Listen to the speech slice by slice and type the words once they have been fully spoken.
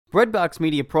Breadbox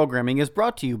Media Programming is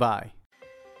brought to you by...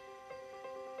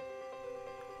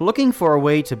 Looking for a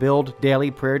way to build daily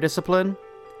prayer discipline?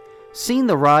 Seen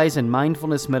the rise in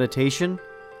mindfulness meditation,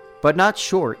 but not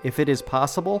sure if it is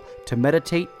possible to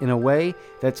meditate in a way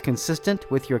that's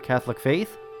consistent with your Catholic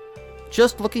faith?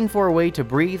 Just looking for a way to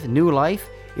breathe new life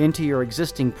into your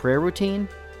existing prayer routine?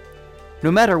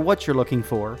 No matter what you're looking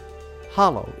for,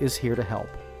 Hallow is here to help.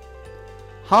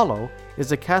 Hallow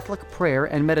is a Catholic prayer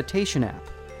and meditation app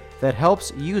that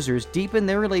helps users deepen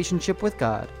their relationship with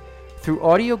God through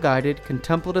audio-guided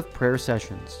contemplative prayer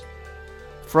sessions.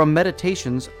 From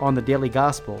meditations on the daily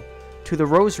gospel to the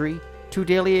rosary to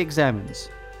daily examens,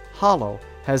 Hallow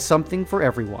has something for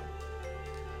everyone.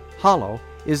 Hallow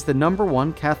is the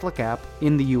 #1 Catholic app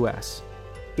in the US.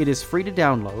 It is free to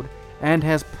download and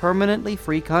has permanently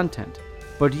free content,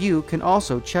 but you can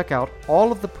also check out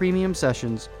all of the premium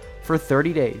sessions for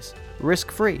 30 days,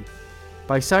 risk-free,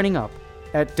 by signing up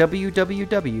at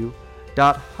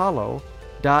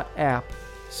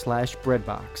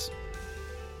www.hallow.app/breadbox.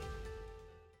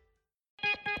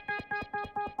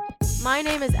 My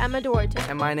name is Emma Duarte.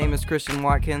 And my name is Christian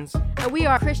Watkins. And we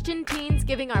are Christian teens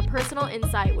giving our personal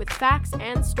insight with facts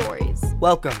and stories.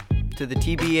 Welcome to the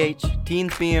TBH,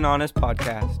 Teens Being Honest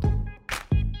podcast.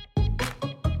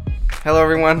 Hello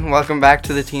everyone, welcome back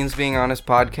to the Teens Being Honest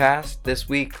podcast. This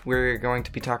week we're going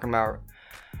to be talking about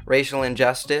racial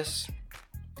injustice.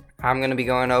 I'm going to be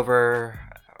going over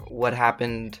what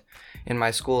happened in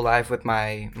my school life with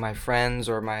my friends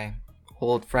or my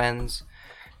old friends.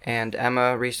 And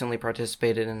Emma recently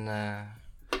participated in the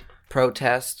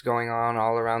protests going on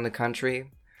all around the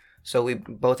country. So we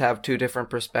both have two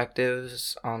different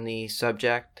perspectives on the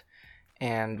subject,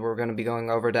 and we're going to be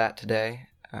going over that today.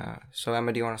 So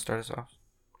Emma, do you want to start us off?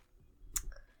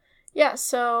 Yeah,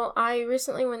 so I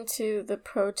recently went to the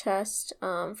protest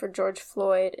for George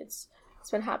Floyd. It's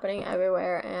been happening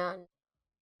everywhere, and,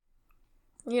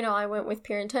 I went with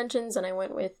pure intentions, and I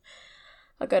went with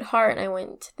a good heart, and I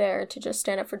went there to just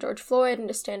stand up for George Floyd and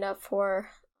to stand up for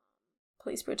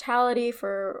police brutality,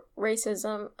 for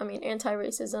racism,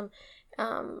 anti-racism,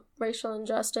 racial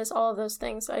injustice, all of those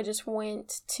things. I just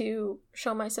went to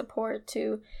show my support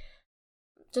to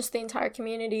just the entire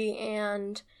community,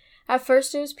 and at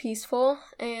first it was peaceful,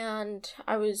 and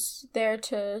I was there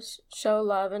to show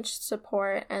love and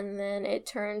support, and then it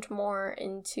turned more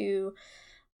into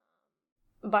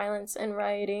violence and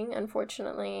rioting,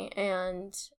 unfortunately,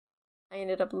 and I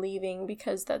ended up leaving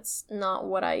because that's not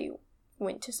what I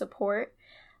went to support.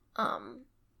 And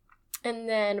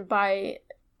then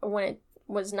when it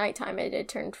was nighttime, it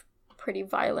turned pretty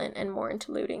violent and more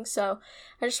into looting. So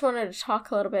I just wanted to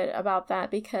talk a little bit about that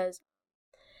because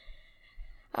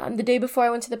the day before I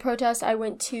went to the protest, I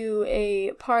went to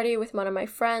a party with one of my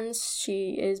friends.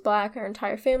 She is Black, our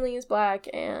entire family is Black,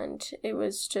 and it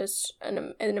was just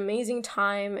an amazing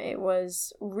time. It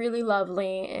was really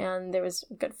lovely, and there was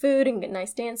good food and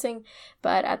nice dancing.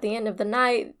 But at the end of the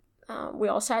night, we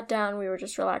all sat down, we were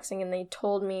just relaxing, and they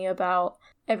told me about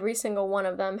every single one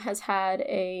of them has had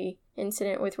a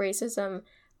incident with racism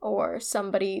or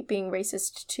somebody being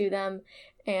racist to them.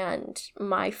 And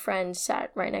my friend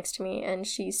sat right next to me, and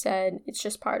she said, it's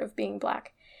just part of being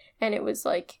Black. And it was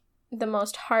like the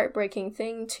most heartbreaking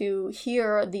thing to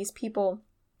hear these people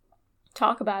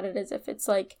talk about it as if it's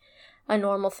like a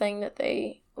normal thing that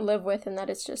they live with, and that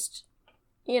it's just,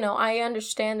 I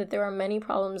understand that there are many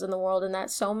problems in the world, and that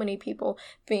so many people,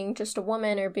 being just a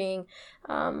woman or being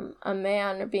a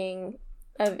man or being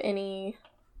of any,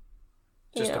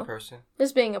 a person.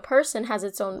 Just being a person has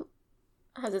its own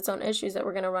issues that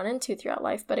we're going to run into throughout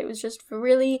life. But it was just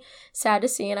really sad to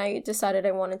see, and I decided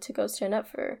I wanted to go stand up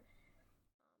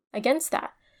against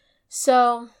that.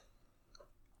 So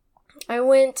I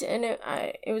went, and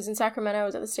it was in Sacramento. I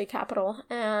was at the state capitol,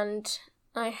 and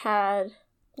I had,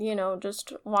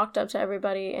 just walked up to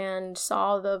everybody and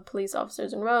saw the police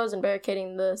officers in rows and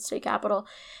barricading the state capitol,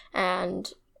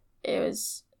 and it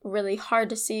was really hard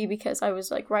to see because I was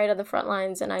like right at the front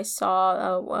lines, and I saw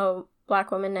a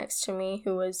Black woman next to me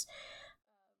who was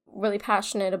really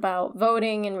passionate about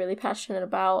voting and really passionate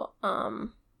about,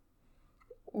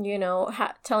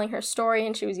 telling her story,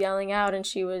 and she was yelling out, and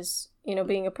she was,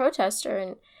 being a protester,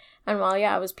 and while,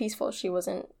 it was peaceful, she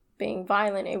wasn't being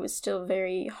violent, it was still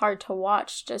very hard to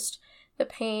watch, just the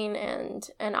pain, and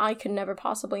I could never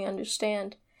possibly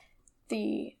understand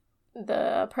the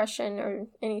oppression or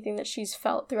anything that she's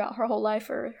felt throughout her whole life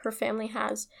or her family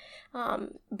has.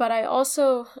 But I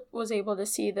also was able to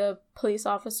see the police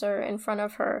officer in front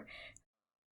of her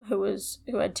who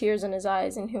had tears in his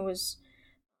eyes, and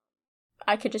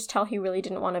I could just tell he really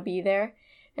didn't want to be there.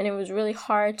 And it was really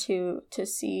hard to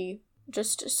see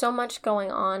just so much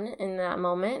going on in that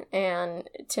moment. And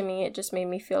to me, it just made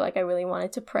me feel like I really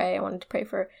wanted to pray. I wanted to pray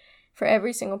for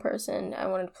every single person. I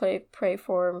wanted to pray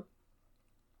for,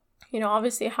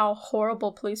 obviously how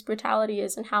horrible police brutality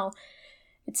is and how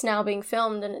it's now being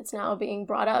filmed and it's now being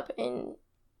brought up in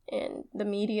the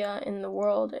media, in the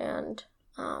world. And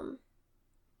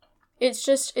it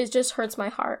just hurts my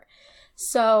heart.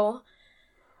 So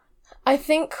I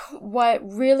think what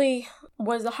really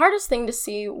was the hardest thing to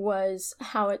see was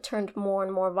how it turned more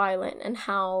and more violent, and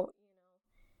how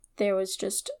there was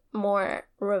just more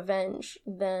revenge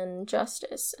than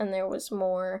justice, and there was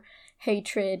more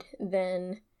hatred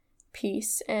than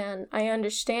peace. And I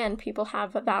understand people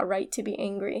have that right to be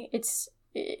angry. It's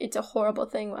a horrible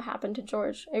thing what happened to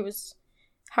George. It was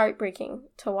heartbreaking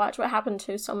to watch what happened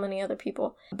to so many other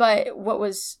people. But what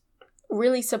was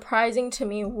really surprising to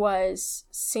me was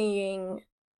seeing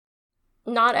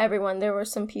not everyone. There were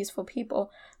some peaceful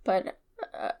people, but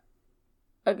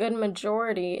a good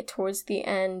majority towards the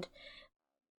end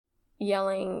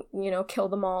yelling, kill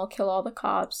them all, kill all the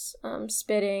cops,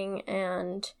 spitting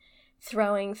and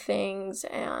throwing things,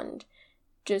 and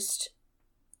just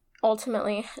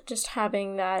ultimately just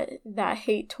having that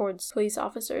hate towards police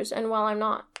officers. And while I'm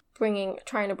not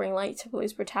trying to bring light to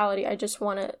police brutality, I just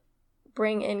want to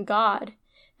bring in God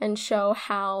and show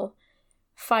how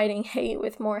fighting hate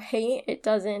with more hate, it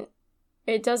doesn't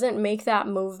make that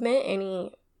movement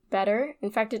any better.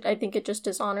 In fact, I think it just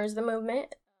dishonors the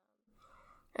movement,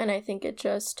 and I think it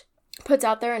just puts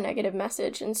out there a negative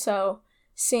message. And so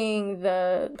seeing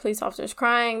the police officers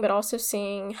crying, but also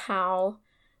seeing how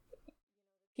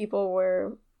people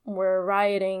were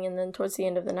rioting, and then towards the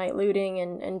end of the night looting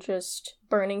and just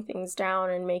burning things down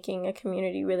and making a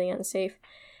community really unsafe.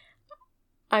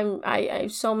 I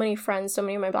have so many friends, so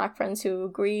many of my Black friends who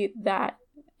agree that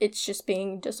it's just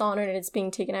being dishonored and it's being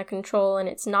taken out of control, and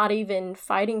it's not even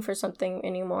fighting for something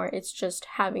anymore. It's just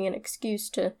having an excuse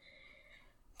to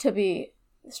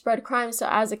spread crime. So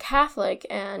as a Catholic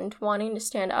and wanting to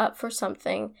stand up for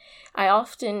something, I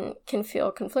often can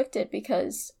feel conflicted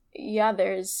because, yeah,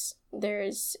 there's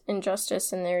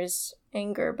injustice and there's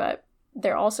anger, but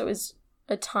there also is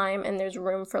a time and there's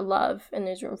room for love and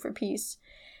there's room for peace.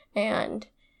 And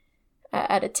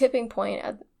at a tipping point,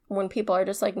 when people are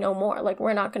just like, no more, like,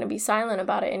 we're not going to be silent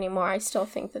about it anymore, I still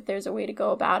think that there's a way to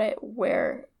go about it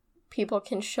where people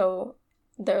can show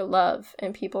their love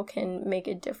and people can make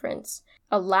a difference,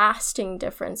 a lasting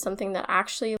difference, something that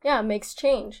actually, makes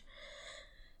change.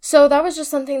 So that was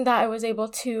just something that I was able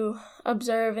to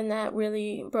observe, and that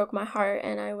really broke my heart,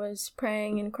 and I was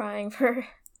praying and crying for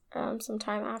some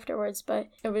time afterwards, but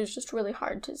it was just really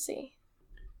hard to see.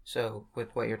 So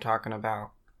with what you're talking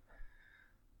about,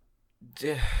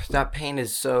 that pain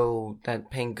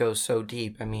goes so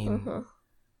deep. I mean,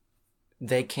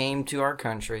 They came to our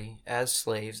country as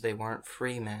slaves. They weren't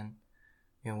free men.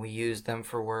 We used them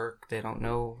for work.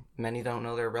 Many don't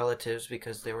know their relatives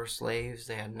because they were slaves.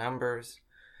 They had numbers.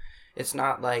 It's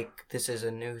not like this is a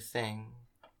new thing.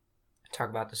 Talk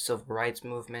about the civil rights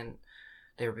movement.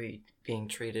 They were being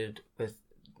treated with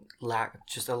a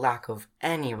lack of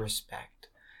any respect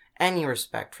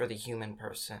for the human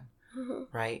person,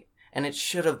 right? And it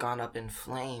should have gone up in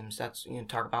flames. That's,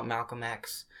 talk about Malcolm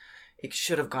X. It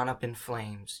should have gone up in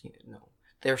flames.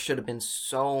 There should have been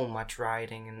so much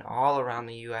rioting, and all around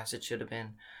the U.S. it should have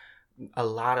been, a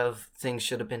lot of things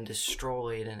should have been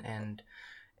destroyed and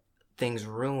things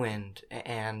ruined,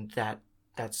 and that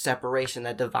separation,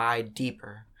 that divide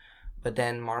deeper. But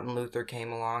then Martin Luther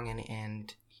came along,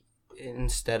 and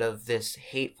instead of this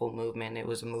hateful movement, it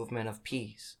was a movement of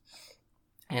peace.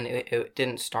 And it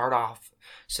didn't start off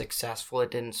successful.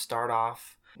 It didn't start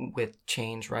off with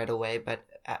change right away, but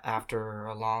after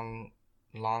a long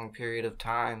period of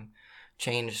time,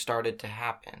 change started to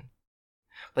happen.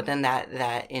 But then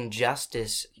that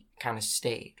injustice kind of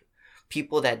stayed.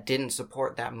 People that didn't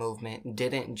support that movement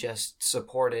didn't just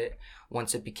support it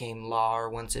once it became law or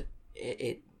once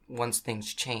once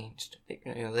things changed.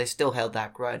 They still held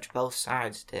that grudge. Both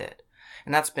sides did.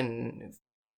 And that's been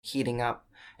heating up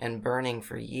and burning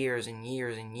for years and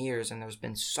years and years, and there's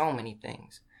been so many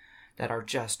things that are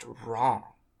just wrong.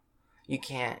 You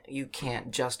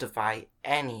can't justify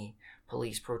any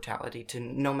police brutality to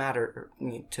no matter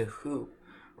to who,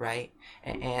 right?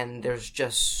 And there's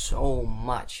just so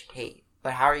much hate.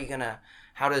 But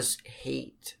how does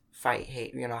hate fight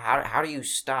hate? How do you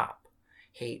stop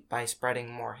hate by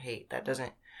spreading more hate? That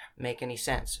doesn't make any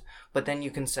sense. But then you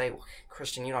can say, well,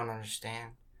 Christian, you don't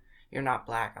understand. You're not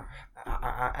Black.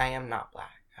 I am not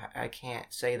Black. I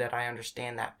can't say that I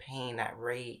understand that pain, that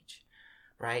rage,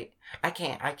 right? I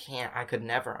could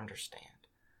never understand.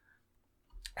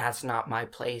 that's not my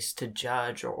place to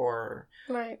judge or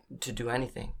Right. to do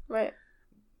anything. Right.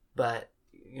 But,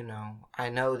 I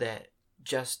know that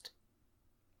just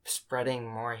spreading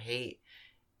more hate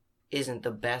isn't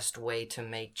the best way to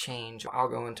make change. I'll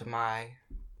go into my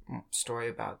story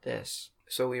about this.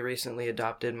 So we recently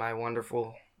adopted my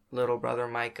wonderful little brother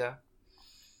Micah,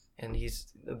 and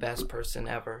he's the best person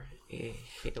ever.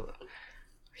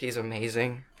 He's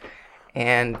amazing,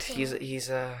 and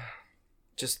he's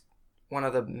just one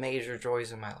of the major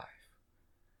joys in my life,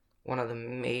 one of the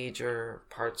major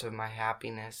parts of my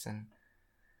happiness, and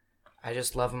I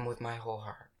just love him with my whole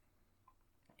heart.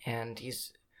 And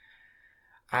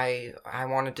I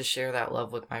wanted to share that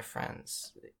love with my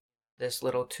friends. This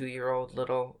little 2-year-old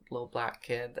little black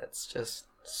kid that's just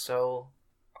so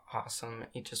awesome.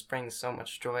 He just brings so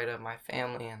much joy to my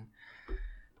family and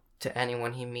to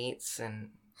anyone he meets, and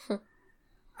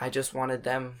I just wanted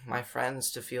them, my friends,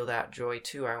 to feel that joy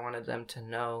too. I wanted them to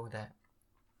know that,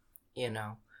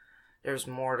 there's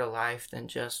more to life than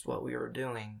just what we were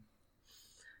doing.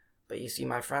 But you see,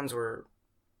 my friends were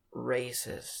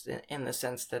racist in the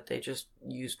sense that they just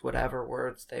used whatever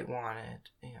words they wanted.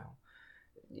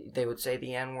 They would say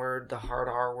the N-word, the hard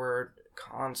R word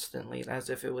constantly, as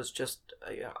if it was just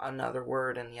another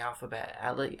word in the alphabet,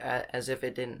 as if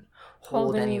it didn't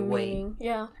hold any weight. Meaning.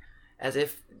 Yeah. As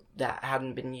if that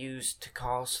hadn't been used to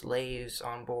call slaves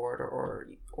on board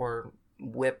or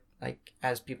whip, like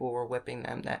as people were whipping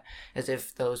them, that as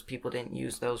if those people didn't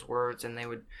use those words, and they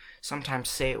would sometimes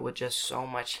say it with just so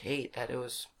much hate that it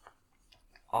was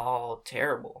all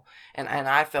terrible. And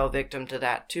I fell victim to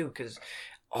that too, because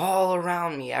all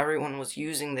around me everyone was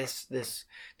using this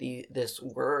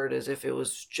word as if it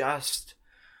was just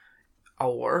a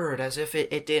word, as if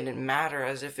it didn't matter,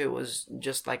 as if it was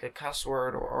just like a cuss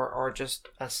word or just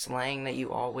a slang that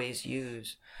you always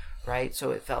use, right?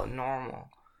 So it felt normal.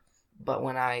 But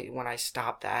when I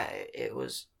stopped that,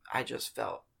 I just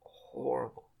felt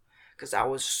horrible, because that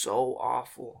was so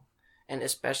awful. And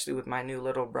especially with my new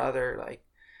little brother, like,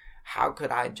 how could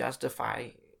I justify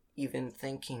even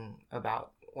thinking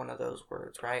about one of those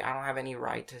words, right? I don't have any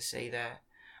right to say that.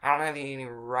 I don't have any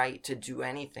right to do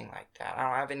anything like that. I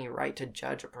don't have any right to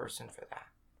judge a person for that.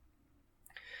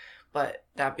 But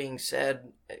that being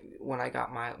said, when I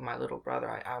got my little brother,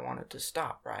 I wanted to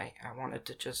stop, right? I wanted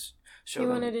to just show them.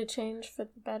 You wanted to change for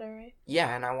the better, right?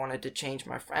 Yeah, and I wanted to change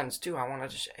my friends too. I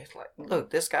wanted to say, like, look,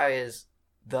 this guy is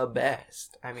the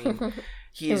best. I mean,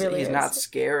 he's not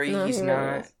scary. No, he's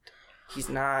really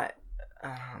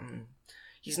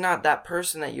he's not that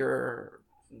person that you're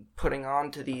putting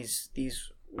on to these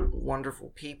wonderful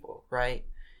people, right?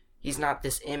 He's not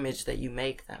this image that you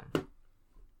make them.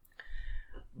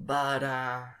 But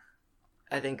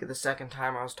I think the second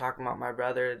time I was talking about my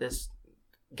brother, this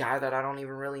guy that I don't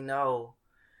even really know,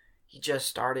 he just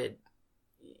started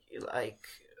like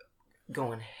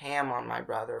going ham on my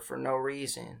brother for no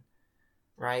reason,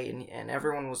 right? And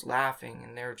everyone was laughing,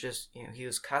 and they were just, he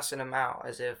was cussing him out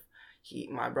as if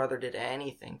my brother did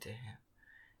anything to him.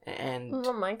 And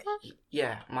Micah?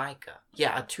 Micah.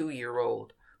 Yeah, a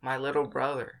 2-year-old, my little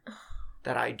brother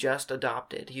that I just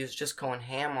adopted. He was just going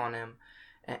ham on him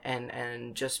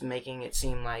and just making it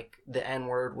seem like the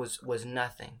N-word was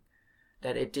nothing.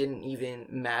 That it didn't even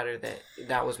matter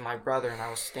that was my brother, and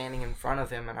I was standing in front of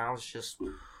him, and I was just,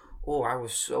 I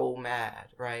was so mad,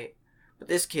 right? But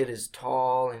this kid is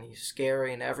tall, and he's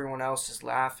scary, and everyone else is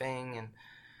laughing, and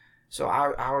so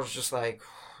I was just like,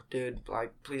 dude,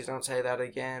 like, please don't say that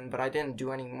again. But I didn't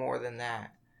do any more than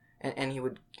that. And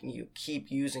you keep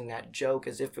using that joke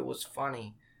as if it was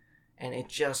funny. And it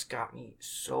just got me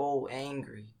so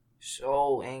angry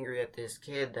at this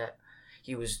kid that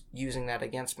he was using that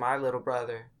against my little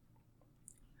brother.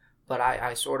 But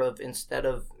I sort of, instead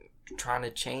of trying to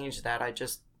change that, I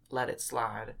just let it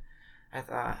slide. I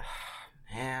thought,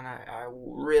 man, I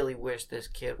really wish this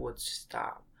kid would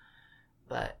stop.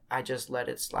 But I just let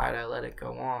it slide. I let it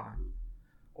go on.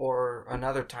 Or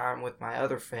another time with my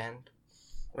other friend,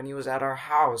 when he was at our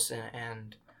house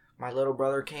and my little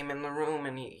brother came in the room,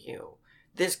 and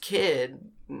this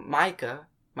kid, Micah,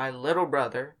 my little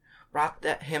brother, brought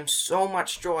him so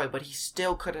much joy, but he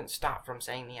still couldn't stop from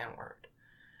saying the N-word.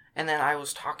 And then I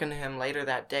was talking to him later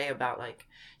that day about, like,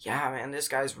 yeah, man, this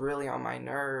guy's really on my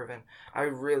nerve, and I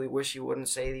really wish he wouldn't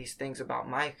say these things about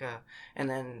Micah. And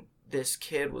then this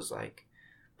kid was like,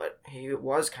 but he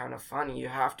was kind of funny, you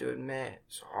have to admit.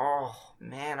 So, oh,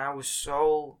 man, I was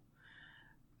so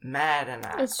mad. And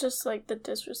it's just like the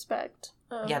disrespect.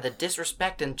 Yeah, the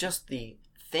disrespect and just the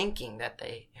thinking that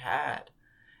they had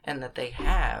and that they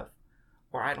have.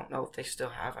 Or I don't know if they still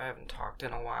have. I haven't talked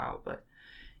in a while. But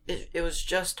it was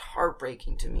just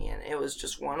heartbreaking to me, and it was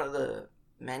just one of the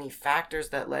many factors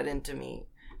that led into me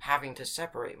having to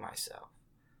separate myself.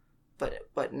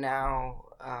 But now,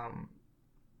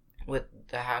 with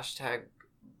the hashtag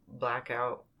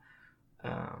blackout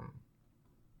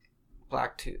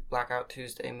Blackout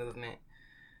Tuesday movement,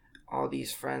 all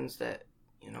these friends that,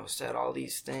 you know, said all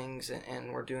these things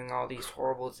and were doing all these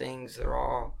horrible things, they're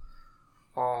all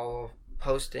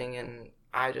posting, and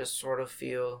I just sort of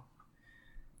feel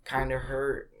kind of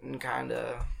hurt and kind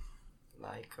of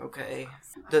like, okay,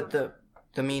 the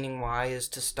meaning why is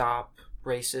to stop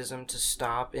racism, to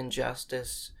stop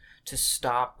injustice, to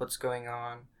stop what's going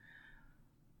on.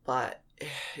 But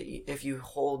if you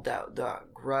hold the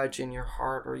grudge in your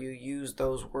heart, or you use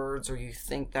those words, or you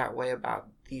think that way about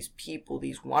these people,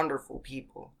 these wonderful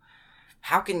people,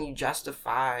 how can you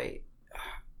justify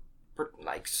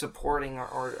like supporting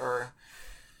or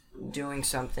doing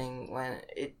something when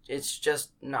it's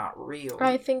just not real?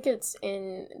 I think it's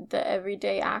in the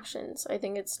everyday actions. I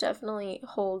think it's definitely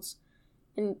holds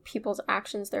in people's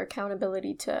actions their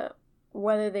accountability to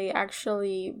whether they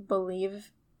actually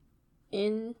believe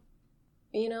in,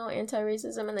 you know,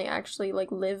 anti-racism, and they actually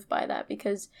like live by that,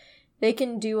 because they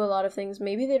can do a lot of things.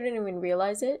 Maybe they didn't even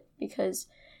realize it, because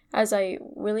as I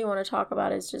really want to talk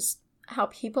about is just how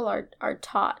people are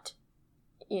taught,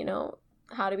 you know,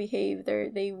 how to behave.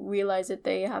 They realize that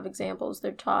they have examples.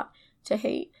 They're taught to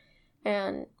hate.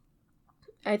 And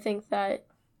I think that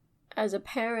as a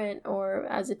parent or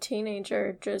as a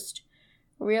teenager, just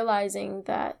realizing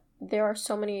that there are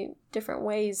so many different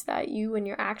ways that you and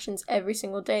your actions every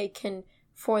single day can,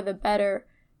 for the better,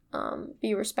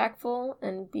 be respectful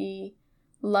and be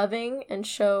loving and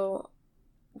show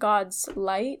God's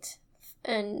light,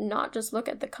 and not just look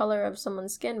at the color of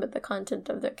someone's skin, but the content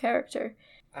of their character.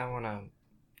 I want to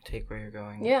take where you're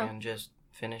going, and just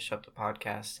finish up the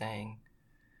podcast saying,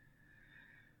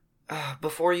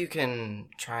 before you can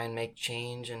try and make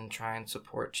change and try and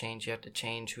support change, you have to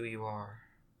change who you are,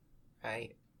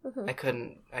 right? Mm-hmm.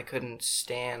 I couldn't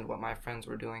stand what my friends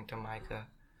were doing to Micah.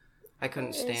 I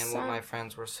couldn't stand what my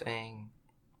friends were saying.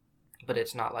 But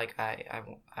it's not like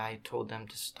I told them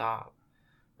to stop,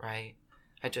 right?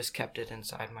 I just kept it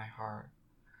inside my heart.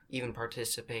 Even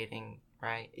participating,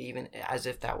 right? Even as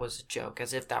if that was a joke,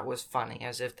 as if that was funny,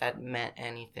 as if that meant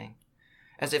anything.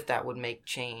 As if that would make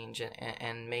change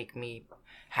and make me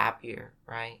happier,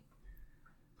 right?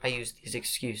 I use these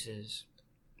excuses.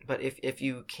 But if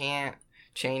you can't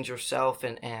change yourself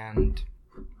and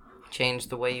change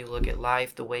the way you look at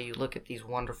life, the way you look at these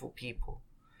wonderful people,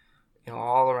 you know,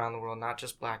 all around the world, not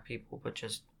just black people, but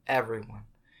just everyone.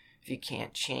 If you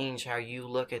can't change how you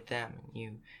look at them and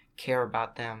you care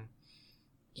about them,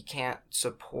 you can't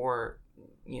support,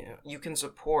 you know, you can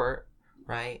support,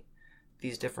 right,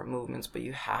 these different movements, but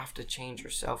you have to change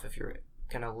yourself if you're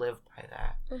going to live by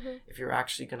that. Mm-hmm. If you're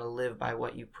actually going to live by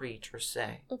what you preach or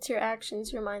say. It's your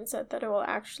actions, your mindset that it will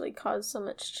actually cause so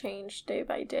much change day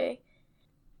by day.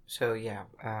 So, yeah,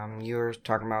 you were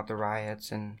talking about the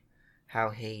riots and how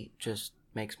hate just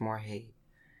makes more hate.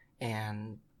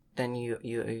 And then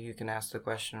you can ask the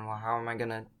question, well, how am I going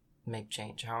to make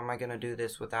change? How am I going to do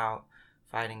this without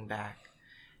fighting back?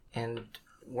 And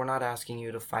we're not asking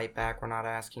you to fight back. We're not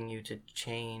asking you to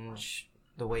change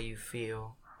the way you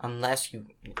feel. Unless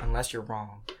you're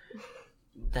wrong,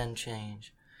 then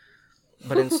change.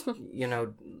 But you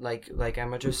know, like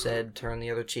Emma just said, turn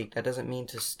the other cheek. That doesn't mean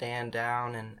to stand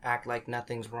down and act like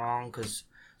nothing's wrong, because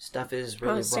stuff is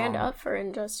really wrong. Stand up for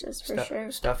injustice, for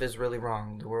sure. Stuff is really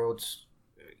wrong. The world's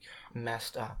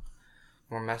messed up.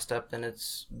 More messed up than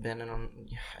it's been in.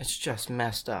 It's just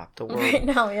messed up. The world right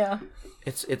now, yeah.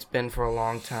 It's been for a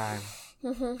long time.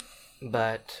 Mm-hmm.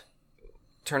 But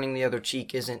turning the other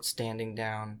cheek isn't standing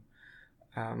down.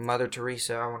 Mother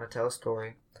Teresa, I want to tell a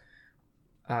story.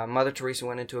 Mother Teresa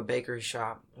went into a bakery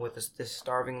shop with this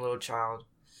starving little child,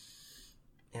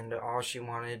 and all she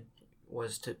wanted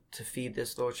was to feed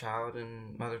this little child,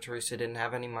 and Mother Teresa didn't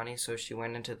have any money, so she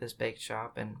went into this bake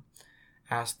shop and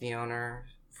asked the owner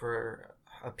for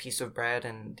a piece of bread,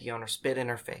 and the owner spit in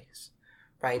her face,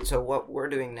 right? So what we're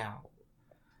doing now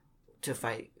to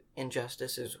fight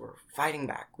injustice is we're fighting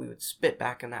back. We would spit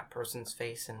back in that person's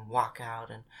face and walk out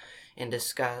and in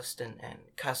disgust and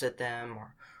cuss at them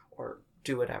or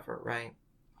do whatever, right?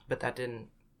 But that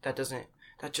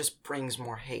just brings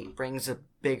more hate, brings a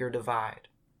bigger divide.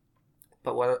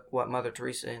 But what Mother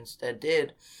Teresa instead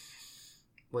did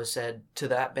was said to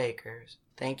that baker,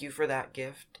 thank you for that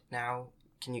gift. Now,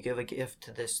 can you give a gift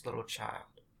to this little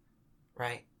child?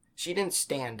 Right? She didn't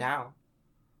stand down.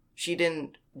 She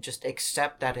didn't just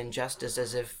accept that injustice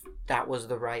as if that was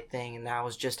the right thing and that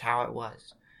was just how it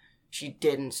was. She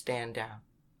didn't stand down.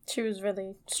 She was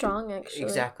really strong, actually.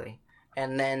 Exactly.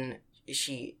 And then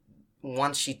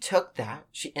once she took that,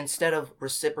 instead of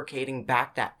reciprocating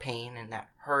back that pain and that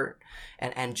hurt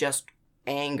and just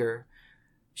anger,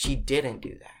 she didn't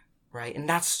do that, right? And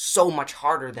that's so much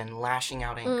harder than lashing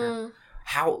out anger.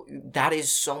 How that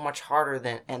is so much harder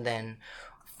than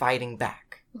fighting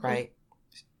back, right?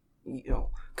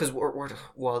 Because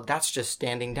well, that's just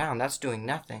standing down. That's doing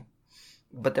nothing.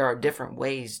 But there are different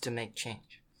ways to make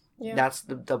change. Yeah. That's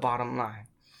the bottom line.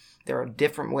 There are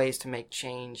different ways to make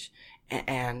change,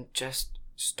 and just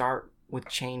start with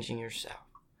changing yourself.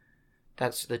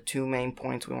 That's the two main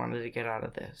points we wanted to get out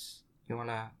of this. You want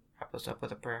to wrap us up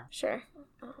with a prayer? Sure.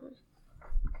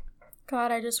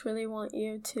 God, I just really want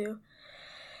you to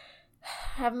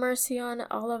have mercy on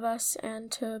all of us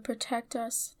and to protect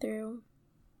us through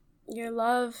your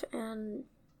love. And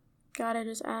God, I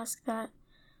just ask that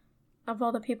of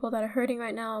all the people that are hurting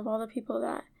right now, of all the people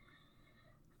that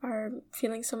are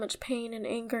feeling so much pain and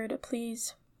anger, to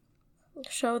please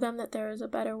show them that there is a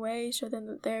better way, show them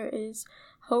that there is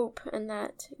hope, and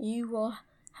that you will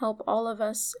help all of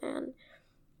us and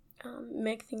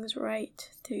make things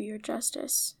right through your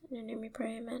justice. In your name we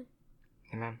pray, amen.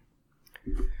 Amen.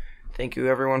 Thank you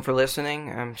everyone for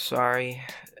listening. I'm sorry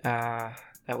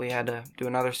that we had to do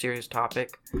another serious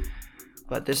topic,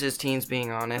 but this is Teens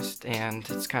Being Honest, and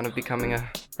it's kind of becoming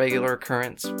a regular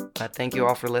occurrence. But thank you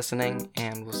all for listening,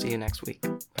 and we'll see you next week.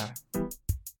 Bye.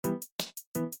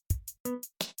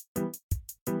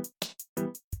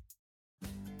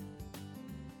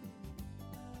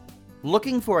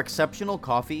 Looking for exceptional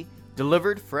coffee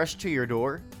delivered fresh to your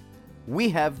door? We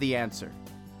have the answer.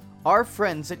 Our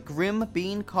friends at Grim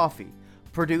Bean Coffee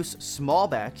produce small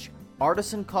batch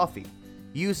artisan coffee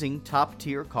using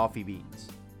top-tier coffee beans.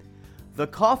 The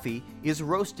coffee is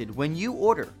roasted when you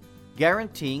order,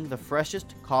 guaranteeing the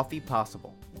freshest coffee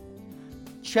possible.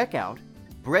 Check out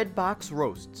Breadbox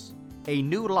Roasts, a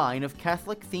new line of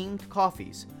Catholic-themed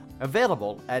coffees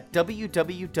available at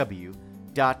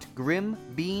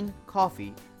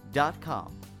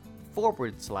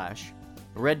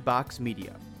www.grimbeancoffee.com/Redbox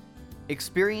Media.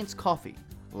 Experience coffee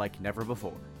like never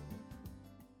before.